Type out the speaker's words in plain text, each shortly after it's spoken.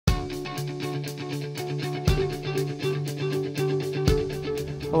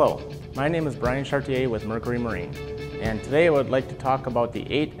Hello, my name is Brian Chartier with Mercury Marine, and today I would like to talk about the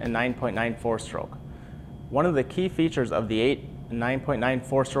 8 and 9.9 four-stroke. One of the key features of the 8 and 9.9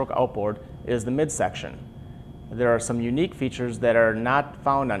 four-stroke outboard is the midsection. There are some unique features that are not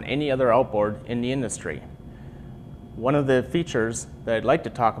found on any other outboard in the industry. One of the features that I'd like to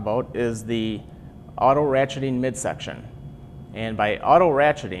talk about is the auto ratcheting midsection. And by auto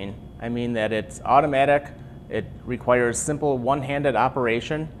ratcheting, I mean that it's automatic. It requires simple one-handed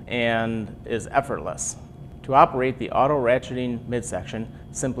operation and is effortless. To operate the auto ratcheting midsection,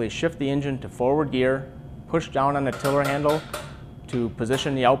 simply shift the engine to forward gear, push down on the tiller handle to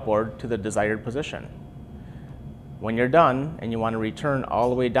position the outboard to the desired position. When you're done and you want to return all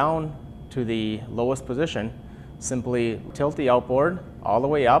the way down to the lowest position, simply tilt the outboard all the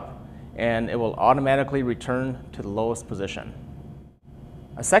way up and it will automatically return to the lowest position.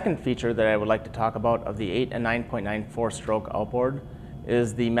 A second feature that I would like to talk about of the 8 and 9.9 four-stroke outboard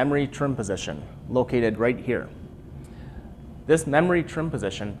is the memory trim position, located right here. This memory trim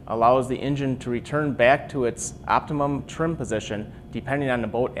position allows the engine to return back to its optimum trim position depending on the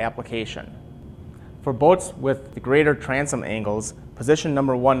boat application. For boats with the greater transom angles, position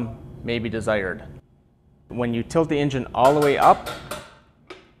number 1 may be desired. When you tilt the engine all the way up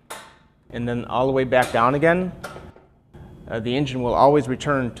and then all the way back down again, the engine will always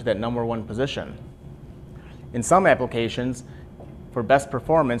return to that number 1 position. In some applications, for best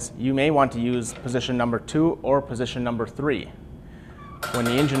performance, you may want to use position number 2 or position number 3. When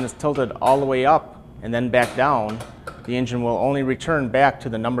the engine is tilted all the way up and then back down, the engine will only return back to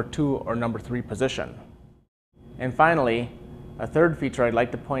the number 2 or number 3 position. And finally, a third feature I'd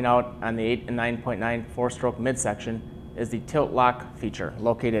like to point out on the 8 and 9.9 four-stroke midsection is the tilt lock feature,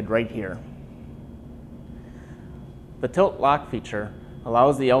 located right here. The tilt lock feature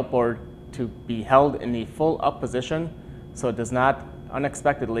allows the outboard to be held in the full up position so it does not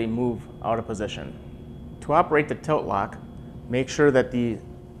unexpectedly move out of position. To operate the tilt lock, make sure that the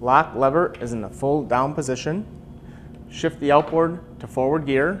lock lever is in the full down position, shift the outboard to forward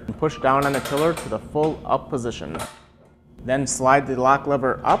gear, and push down on the tiller to the full up position. Then slide the lock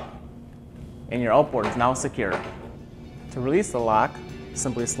lever up and your outboard is now secure. To release the lock,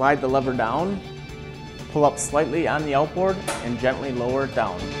 simply slide the lever down, pull up slightly on the outboard, and gently lower it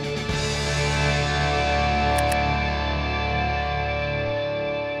down.